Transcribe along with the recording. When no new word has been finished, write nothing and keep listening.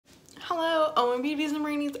Hello, my beauties and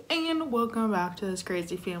brainies, and welcome back to this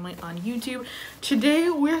crazy family on YouTube. Today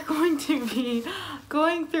we're going to be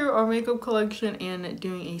going through our makeup collection and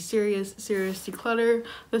doing a serious declutter.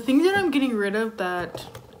 The things that I'm getting rid of that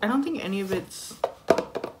I don't think any of it's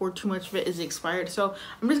or too much of it is expired, so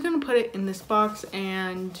I'm just gonna put it in this box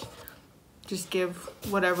and just give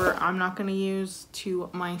whatever I'm not gonna use to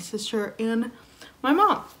my sister and my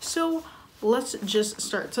mom. So let's just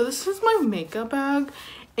start. So this is my makeup bag,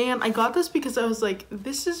 and I got this because I was like,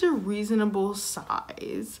 this is a reasonable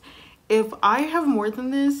size. If I have more than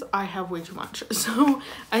this, I have way too much. So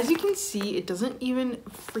as you can see, it doesn't even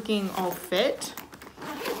freaking all fit.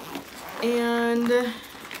 And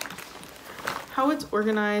how it's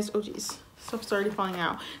organized, oh geez, stuff's already falling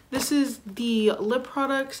out. This is the lip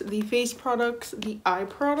products, the face products, the eye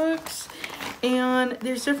products, and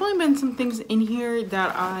there's definitely been some things in here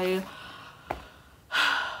that I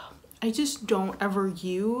just don't ever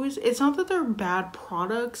use. It's not that they're bad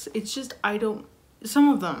products, it's just some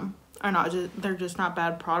of them are not, they're just not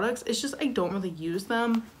bad products. It's just I don't really use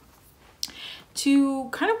them. To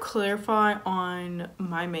kind of clarify on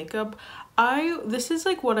my makeup, this is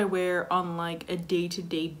like what I wear on like a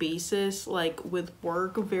day-to-day basis, like with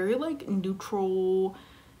work, very like neutral,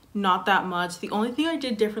 not that much. The only thing I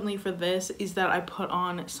did differently for this is that I put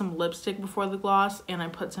on some lipstick before the gloss and I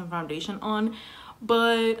put some foundation on.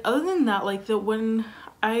 But other than that, like when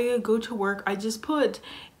I go to work, I just put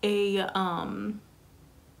a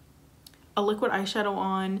liquid eyeshadow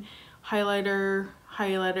on, highlighter, my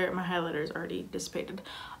highlighter is already dissipated,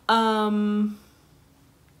 like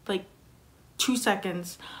 2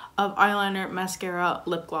 seconds of eyeliner, mascara,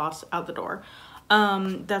 lip gloss, out the door.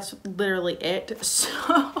 That's literally it. So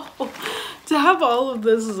to have all of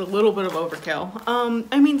this is a little bit of overkill.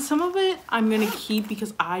 I mean, some of it I'm gonna keep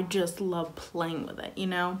because I just love playing with it, you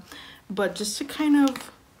know, but just to kind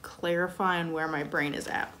of clarify on where my brain is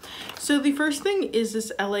at. So the first thing is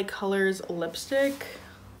this LA Colors lipstick,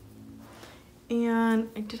 and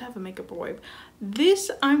I did have a makeup wipe.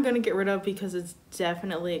 This I'm gonna get rid of because it's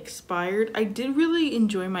definitely expired. I did really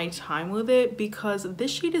enjoy my time with it because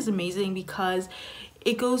this shade is amazing because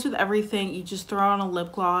it goes with everything. You just throw on a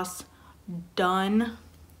lip gloss, done.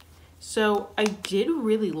 So I did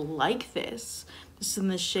really like this. This is in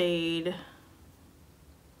the shade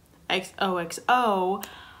XOXO.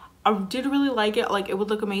 I did really like it. Like, it would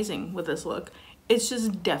look amazing with this look. It's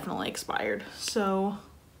just definitely expired. So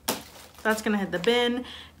that's gonna hit the bin.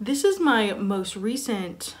 This is my most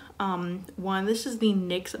recent one. This is the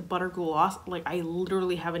NYX Butter Gloss. Like, I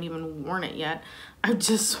literally haven't even worn it yet. I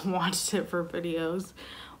just watched it for videos.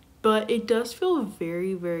 But it does feel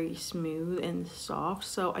very smooth and soft.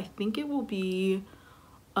 So I think it will be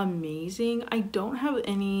amazing. I don't have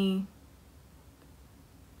any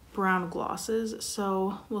brown glosses,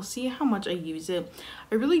 so we'll see how much I use it.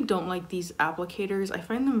 I really don't like these applicators. I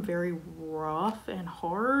find them very rough and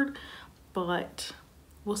hard, but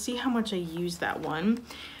we'll see how much I use that one.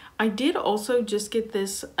 I did also just get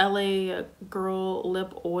this LA Girl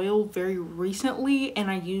lip oil very recently,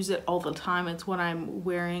 and I use it all the time. It's what I'm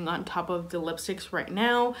wearing on top of the lipsticks right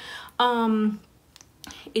now.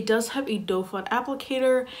 It does have a doe foot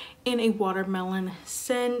applicator and a watermelon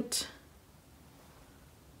scent.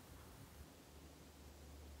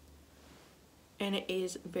 And it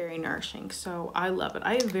is very nourishing, so I love it.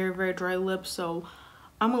 I have very dry lips, so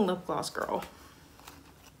I'm a lip gloss girl.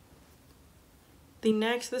 The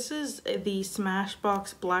next, this is the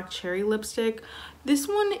Smashbox Black Cherry lipstick. This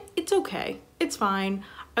one, it's okay. It's fine.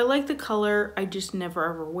 I like the color. I just never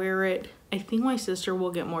ever wear it. I think my sister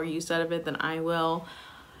will get more use out of it than I will.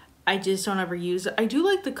 I just don't ever use it. I do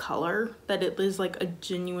like the color, that it is like a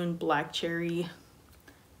genuine black cherry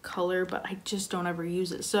color, but I just don't ever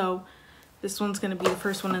use it. So this one's gonna be the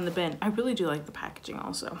first one in the bin. I really do like the packaging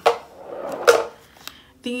also.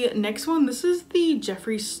 The next one, this is the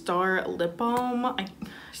Jeffree Star lip balm.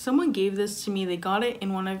 Someone gave this to me. They got it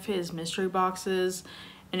in one of his mystery boxes,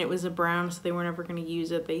 and it was a brown, so they were never gonna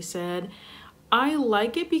use it, they said. I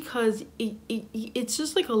like it because it's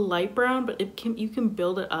just like a light brown, but you can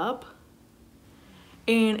build it up.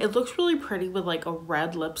 And it looks really pretty with like a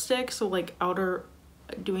red lipstick. So like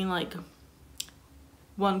doing like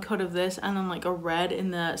one coat of this and then like a red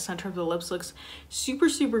in the center of the lips looks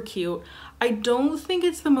super cute. I don't think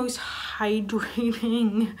it's the most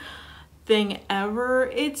hydrating thing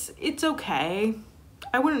ever. It's okay.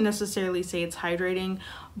 I wouldn't necessarily say it's hydrating,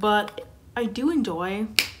 but I do enjoy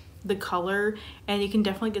the color, and you can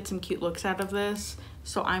definitely get some cute looks out of this,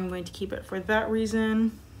 so I'm going to keep it for that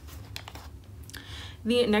reason.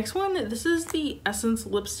 The next one, this is the Essence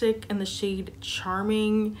lipstick in the shade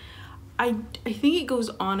Charming. I think it goes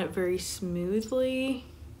on it very smoothly.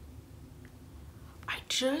 I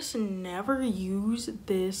just never use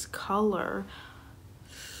this color.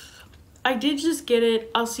 I did just get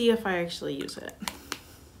it. I'll see if I actually use it.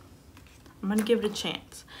 I'm gonna give it a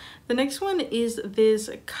chance. The next one is this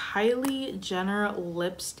Kylie Jenner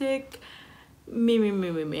lipstick.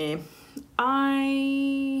 I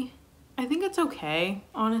think it's okay,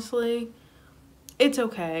 honestly. It's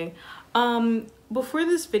okay. Before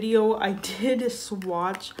this video, I did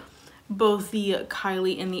swatch both the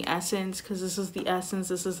Kylie and the Essence, because this is the Essence,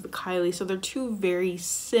 this is the Kylie, so they're two very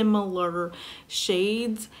similar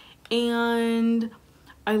shades, and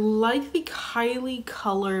I like the Kylie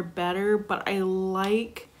color better, but I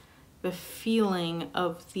like the feeling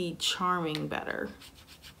of the Charming better.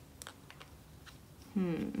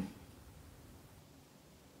 I'm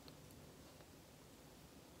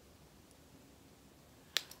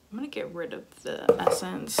gonna get rid of the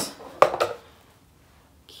Essence.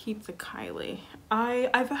 Keep the Kylie.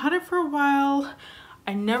 I've had it for a while.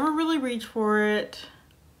 I never really reach for it.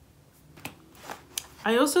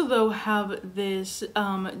 I also though have this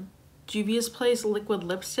Juvia's Place liquid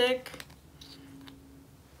lipstick.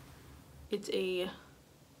 It's a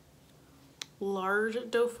large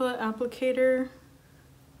doe foot applicator,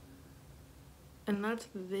 and that's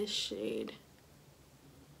this shade.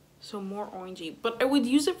 So more orangey, but I would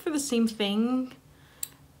use it for the same thing,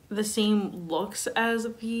 the same looks as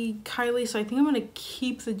the Kylie. So I think I'm gonna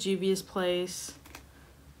keep the Juvia's Place,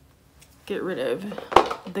 get rid of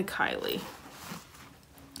the Kylie.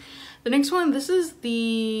 The next one, this is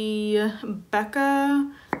the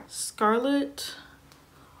Becca Scarlet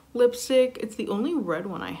lipstick. It's the only red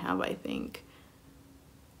one I have, I think.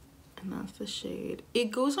 And that's the shade.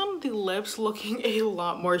 It goes on the lips looking a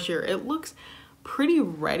lot more sheer. It looks pretty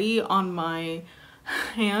reddy on my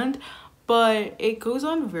hand, but it goes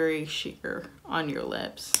on very sheer on your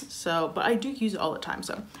lips. So, but I do use it all the time.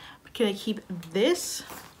 So, can I keep this?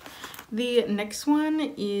 The next one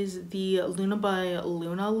is the Luna by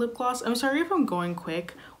Luna lip gloss. I'm sorry if I'm going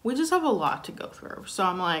quick. We just have a lot to go through. So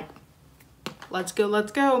I'm like, let's go,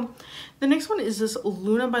 let's go. The next one is this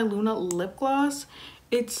Luna by Luna lip gloss.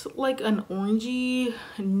 It's like an orangey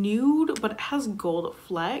nude, but it has gold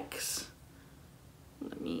flecks.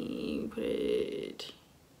 Let me put it.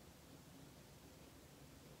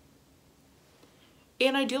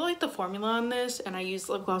 And I do like the formula on this, and I use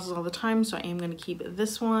lip glosses all the time, so I am gonna keep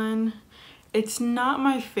this one. It's not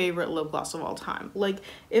my favorite lip gloss of all time. Like,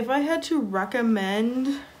 if I had to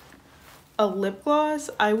recommend a lip gloss,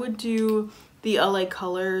 I would do the LA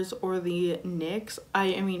Colors or the NYX.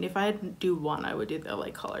 I mean, if I had to do one, I would do the LA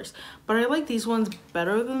Colors. But I like these ones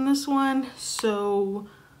better than this one, so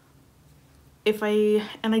if I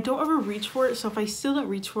don't ever reach for it, so if I still don't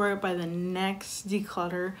reach for it by the next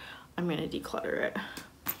declutter, I'm gonna declutter it.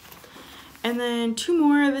 And then two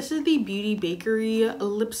more. This is the Beauty Bakery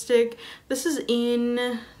lipstick. This is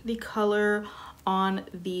in the color on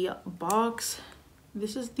the box.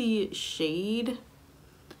 This is the shade.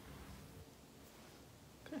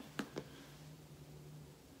 Okay.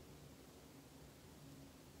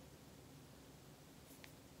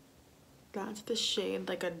 That's the shade,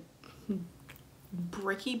 like a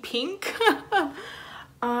bricky pink.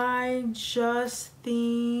 I just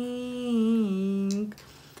think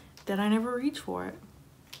that I never reach for it.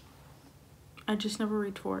 I just never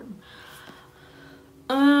reach for it.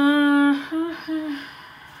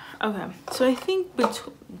 Okay, so I think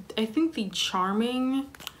the Charming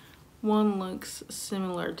one looks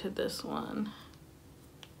similar to this one.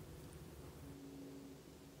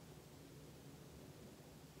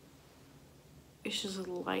 It's just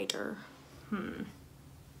lighter.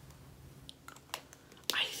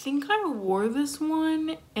 I think I wore this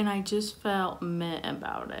one and I just felt meh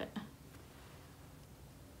about it.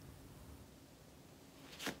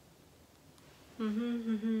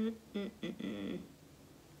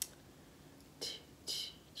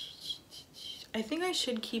 I think I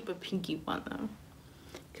should keep a pinky one though,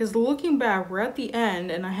 because looking back, we're at the end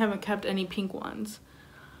and I haven't kept any pink ones.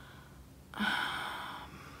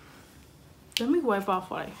 Let me wipe off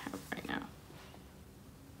what I have right now.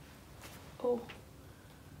 Oh.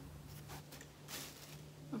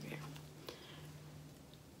 Okay.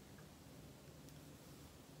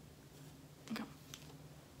 Okay.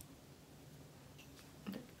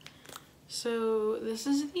 So this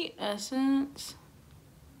is the Essence.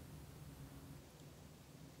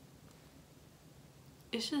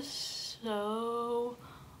 It's just so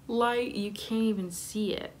light you can't even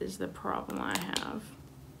see it is the problem I have.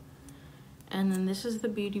 And then this is the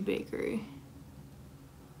Beauty Bakery.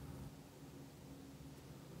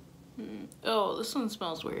 Oh, this one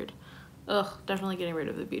smells weird. Ugh, definitely getting rid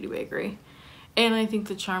of the Beauty Bakery. And I think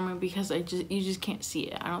the Charmin, because you just can't see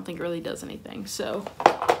it. I don't think it really does anything. So,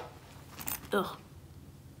 ugh.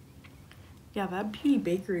 Yeah, that Beauty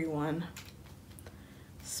Bakery one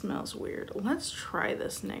smells weird. Let's try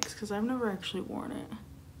this next because I've never actually worn it.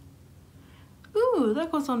 Ooh,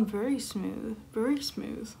 that goes on very smooth. Very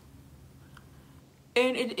smooth.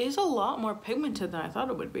 And it is a lot more pigmented than I thought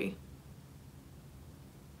it would be.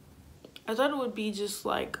 I thought it would be just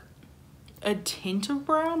like a tint of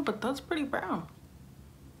brown, but that's pretty brown.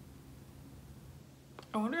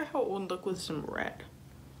 I wonder how it would look with some red.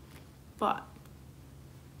 But,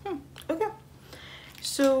 okay.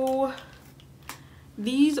 So,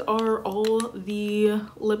 these are all the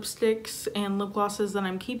lipsticks and lip glosses that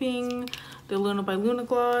I'm keeping. The Luna by Luna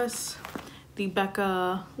gloss, the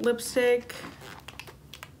Becca lipstick,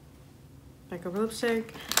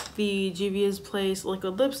 the Juvia's Place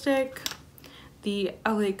liquid lipstick, the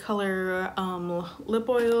LA Color lip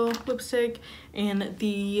oil lipstick, and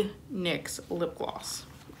the NYX lip gloss.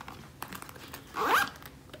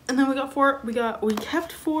 And then we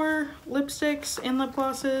kept 4 lipsticks and lip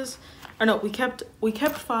glosses. Or no, we kept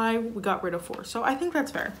 5, we got rid of 4. So I think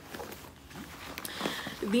that's fair.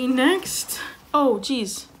 The next, oh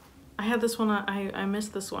geez, I had this one, I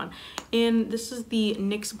missed this one. And this is the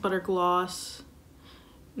NYX Butter Gloss.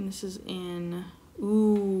 And this is in,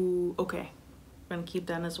 ooh, okay. I'm gonna keep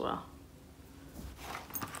that as well.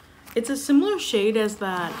 It's a similar shade as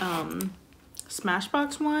that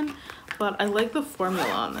Smashbox one, but I like the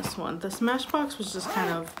formula on this one. The Smashbox was just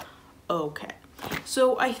kind of okay.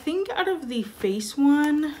 So I think out of the face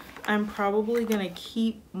one, I'm probably gonna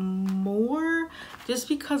keep more just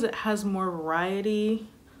because it has more variety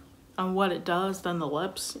on what it does than the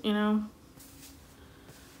lips, you know?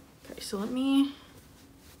 Okay, so let me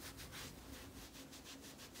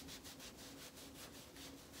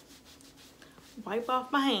wipe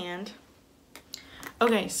off my hand.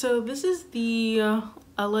 Okay, so this is the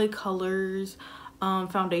LA Colors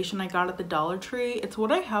foundation I got at the Dollar Tree. It's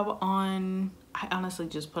what I have on, I honestly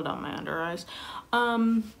just put on my under eyes.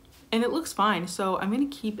 And it looks fine, so I'm gonna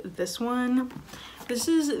keep this one. This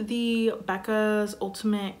is the Becca's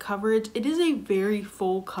Ultimate Coverage. It is a very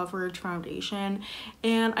full coverage foundation,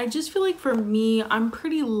 and I just feel like for me, I'm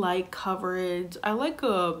pretty light coverage. I like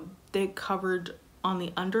a thick coverage on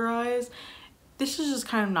the under eyes. This is just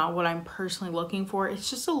kind of not what I'm personally looking for. It's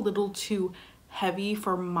just a little too heavy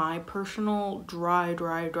for my personal dry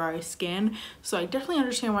skin. So I definitely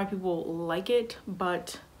understand why people like it,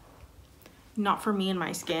 but not for me and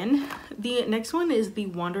my skin. The next one is the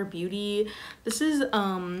Wander Beauty. This is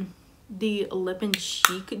the Lip and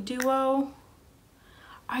Cheek Duo.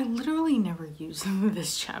 I literally never use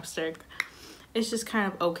this chapstick. It's just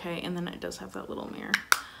kind of okay, and then it does have that little mirror.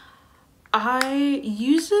 I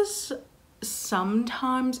use this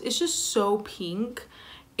sometimes. It's just so pink.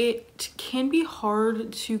 It can be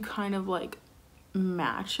hard to kind of like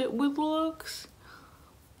match it with looks.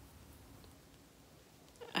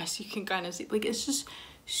 As you can kind of see, like it's just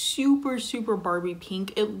super Barbie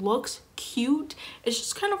pink. It looks cute. It's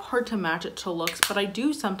just kind of hard to match it to looks, but I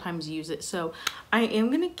do sometimes use it, so I am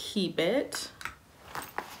gonna keep it.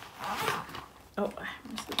 Oh, I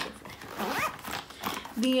missed the difference.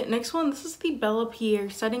 The next one, this is the Bella Pierre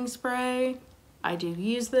setting spray. I do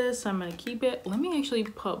use this, so I'm gonna keep it. Let me actually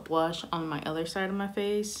put blush on my other side of my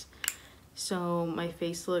face so my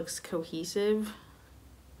face looks cohesive.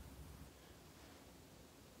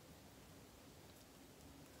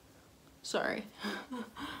 Sorry.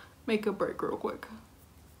 Makeup break real quick.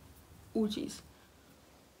 Oh geez.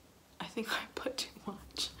 I think I put too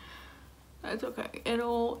much. That's okay.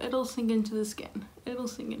 It'll sink into the skin. It'll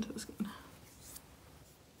sink into the skin.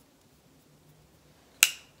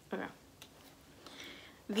 Okay.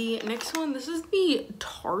 The next one, this is the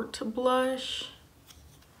Tarte blush.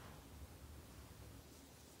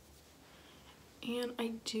 And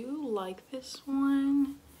I do like this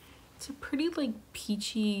one. It's a pretty like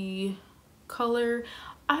peachy color.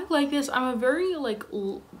 I like this. I'm a very like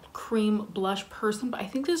cream blush person, but I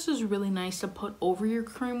think this is really nice to put over your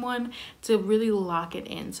cream one to really lock it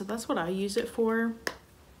in. So that's what I use it for.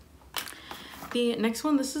 The next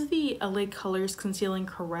one, this is the LA Colors Concealing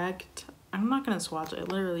Correct. I'm not gonna swatch it. It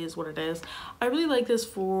literally is what it is. I really like this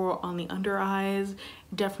for on the under eyes.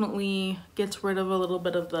 Definitely gets rid of a little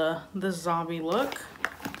bit of the zombie look.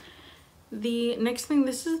 The next thing,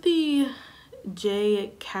 this is the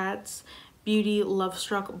J. Katz Beauty Love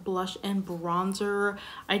Struck Blush and Bronzer.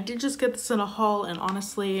 I did just get this in a haul, and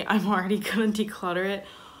honestly, I'm already gonna declutter it.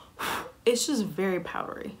 It's just very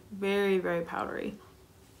powdery, very powdery.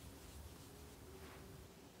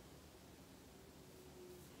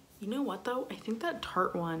 You know what though? I think that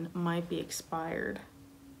Tarte one might be expired.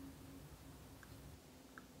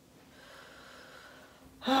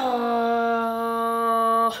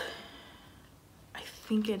 I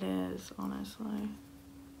think it is, honestly.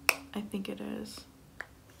 I think it is.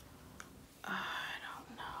 I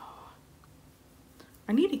don't know.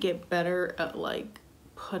 I need to get better at like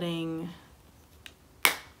putting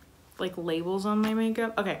like labels on my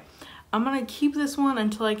makeup. Okay, I'm gonna keep this one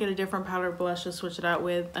until I get a different powder blush to switch it out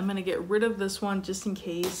with. I'm gonna get rid of this one just in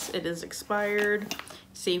case it is expired.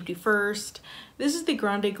 Safety first. This is the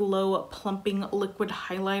Grande Glow Plumping Liquid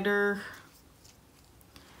Highlighter.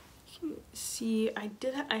 You can see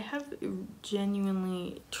I have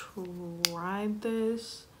genuinely tried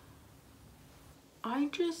this. I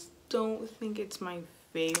just don't think it's my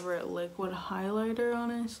favorite liquid highlighter,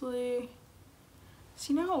 honestly.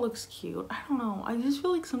 See, now it looks cute. I don't know. I just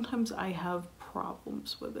feel like sometimes I have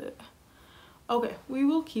problems with it. Okay, we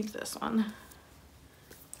will keep this one.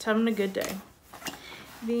 It's having a good day.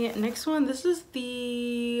 The next one, this is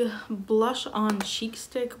the Blush on Cheek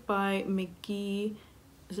Stick by Mickey.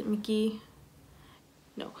 Is it Mickey?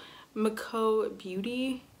 No, Mako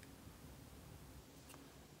Beauty.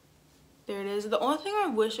 There it is. The only thing I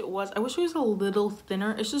wish it was a little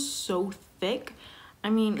thinner. It's just so thick.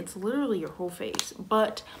 I mean, it's literally your whole face.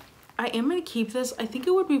 But I am gonna keep this. I think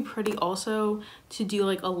it would be pretty also to do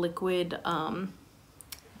like a liquid.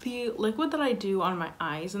 The liquid that I do on my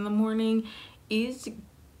eyes in the morning is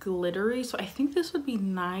glittery, so I think this would be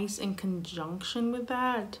nice in conjunction with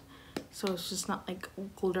that, so it's just not like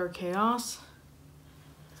glitter chaos.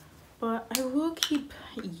 But I will keep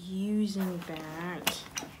using that.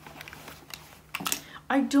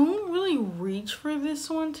 I don't really reach for this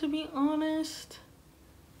one, to be honest,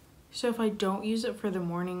 so if I don't use it for the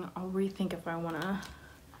morning, I'll rethink if I want to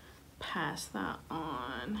pass that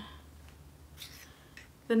on.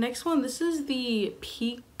 The next one, this is the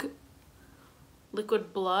Peak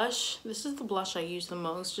Liquid Blush. This is the blush I use the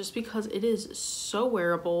most just because it is so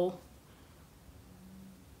wearable.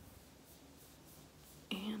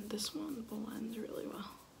 And this one blends really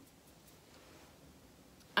well.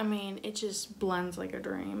 I mean, it just blends like a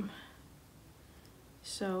dream.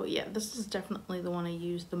 So yeah, this is definitely the one I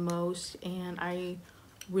use the most and I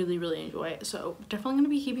really, really enjoy it. So definitely gonna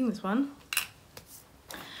be keeping this one.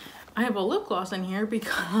 I have a lip gloss in here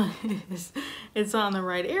because it's on the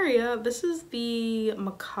right area. This is the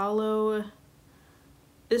Macalo.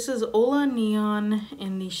 This is Ola Neon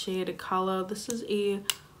in the shade Calo. This is a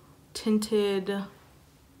tinted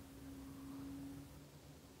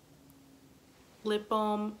lip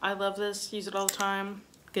balm. I love this. Use it all the time.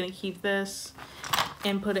 Gonna keep this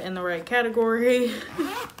and put it in the right category.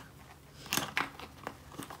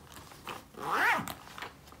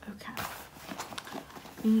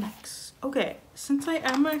 Next, okay, since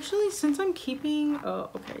I'm keeping,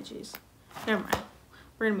 oh, okay, geez, never mind,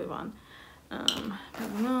 we're gonna move on.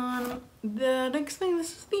 Moving on, the next thing,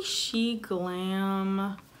 this is the She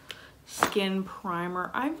Glam Skin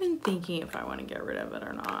Primer. I've been thinking if I want to get rid of it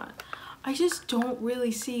or not. I just don't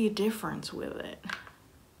really see a difference with it.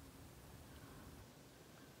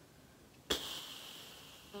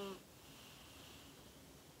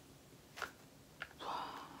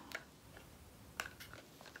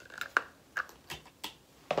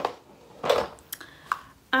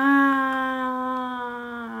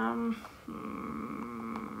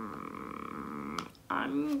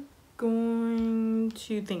 I'm going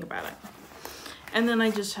to think about it. And then I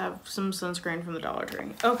just have some sunscreen from the Dollar Tree.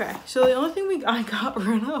 Okay, so the only thing I got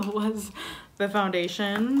rid of was the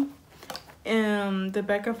foundation. The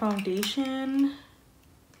Becca foundation.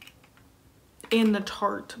 And the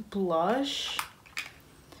Tarte blush.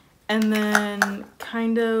 And then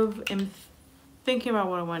kind of am thinking about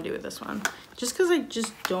what I want to do with this one. Just because I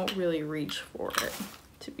just don't really reach for it,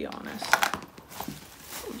 to be honest.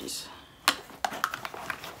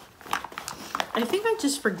 I think I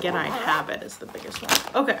just forget I have it is the biggest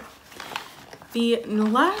one. Okay. The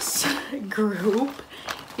last group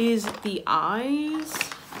is the eyes.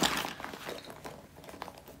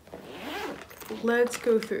 Let's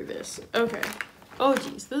go through this. Okay. Oh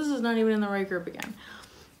geez, this is not even in the right group again.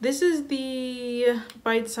 This is the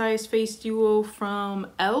Bite Size Face Duo from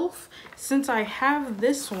e.l.f. Since I have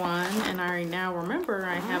this one, and I now remember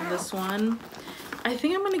I have this one, I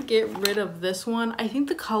think I'm gonna get rid of this one. I think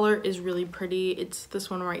the color is really pretty. It's this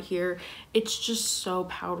one right here. It's just so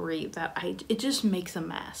powdery that it just makes a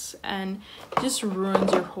mess and just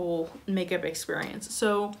ruins your whole makeup experience.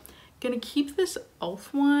 So gonna keep this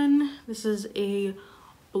e.l.f. one. This is a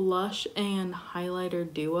blush and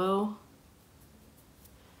highlighter duo.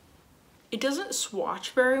 It doesn't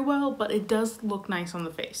swatch very well, but it does look nice on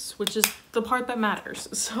the face, which is the part that matters.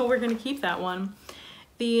 So we're gonna keep that one.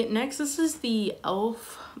 The next, this is the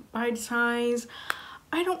e.l.f. Bite Size.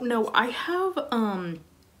 I don't know, I have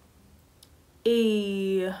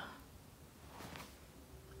a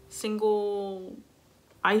single,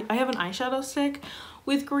 I have an eyeshadow stick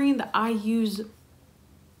with green that I use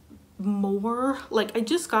more. Like, I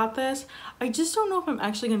just got this. I just don't know if I'm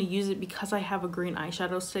actually going to use it because I have a green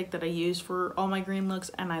eyeshadow stick that I use for all my green looks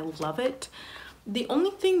and I love it. The only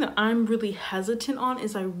thing that I'm really hesitant on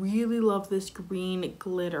is I really love this green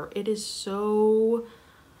glitter. It is so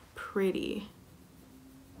pretty.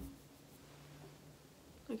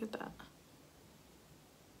 Look at that.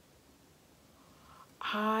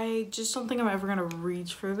 I just don't think I'm ever gonna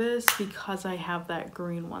reach for this because I have that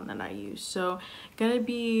green one that I use. So gonna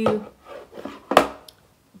be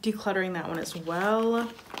decluttering that one as well.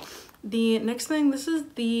 The next thing, this is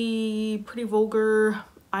the Pretty Vulgar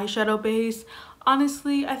eyeshadow base.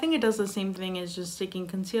 Honestly, I think it does the same thing as just sticking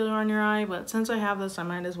concealer on your eye, but since I have this, I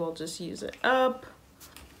might as well just use it up.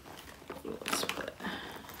 Let's put it.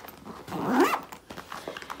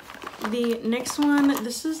 The next one,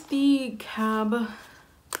 this is the Cab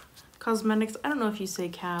Cosmetics. I don't know if you say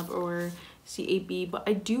Cab or CAB, but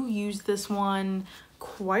I do use this one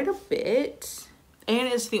quite a bit. And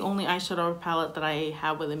it's the only eyeshadow palette that I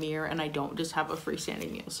have with a mirror, and I don't just have a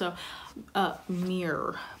freestanding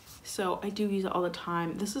mirror. So I do use it all the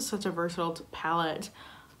time. This is such a versatile palette.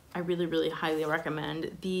 I really, really highly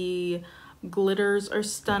recommend. The glitters are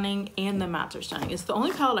stunning and the mattes are stunning. It's the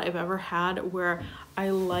only palette I've ever had where I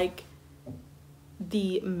like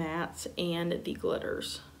the mattes and the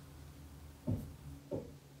glitters.